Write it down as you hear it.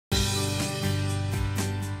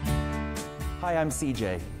Hi, I'm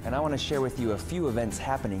CJ, and I want to share with you a few events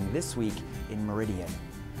happening this week in Meridian.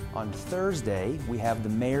 On Thursday, we have the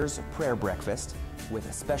Mayor's Prayer Breakfast with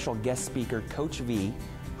a special guest speaker, Coach V,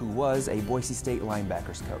 who was a Boise State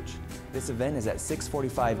linebackers coach. This event is at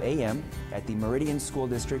 6:45 a.m. at the Meridian School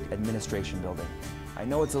District Administration Building. I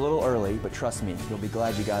know it's a little early, but trust me, you'll be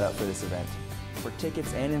glad you got up for this event. For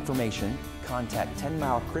tickets and information, contact 10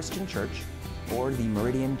 Mile Christian Church or the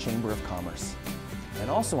Meridian Chamber of Commerce. And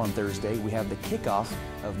also on Thursday, we have the kickoff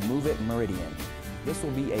of Move It Meridian. This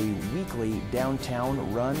will be a weekly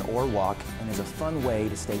downtown run or walk and is a fun way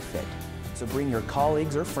to stay fit. So bring your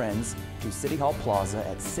colleagues or friends to City Hall Plaza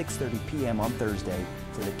at 6:30 p.m. on Thursday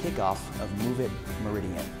for the kickoff of Move It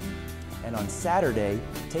Meridian. And on Saturday,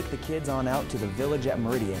 take the kids on out to the village at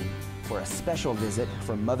Meridian for a special visit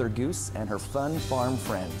from Mother Goose and her fun farm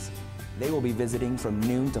friends. They will be visiting from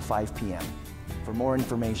noon to 5 p.m. For more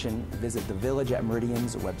information, visit the Village at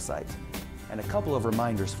Meridian's website. And a couple of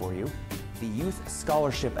reminders for you. The youth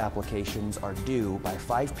scholarship applications are due by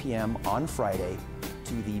 5 p.m. on Friday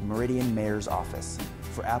to the Meridian Mayor's office.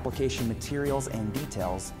 For application materials and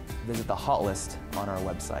details, visit the hot list on our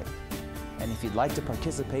website. And if you'd like to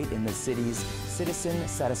participate in the city's Citizen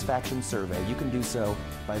Satisfaction Survey, you can do so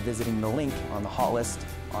by visiting the link on the hot list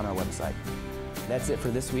on our website. That's it for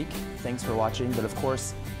this week. Thanks for watching, but of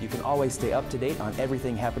course, you can always stay up to date on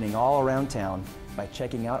everything happening all around town by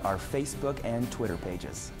checking out our Facebook and Twitter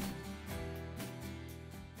pages.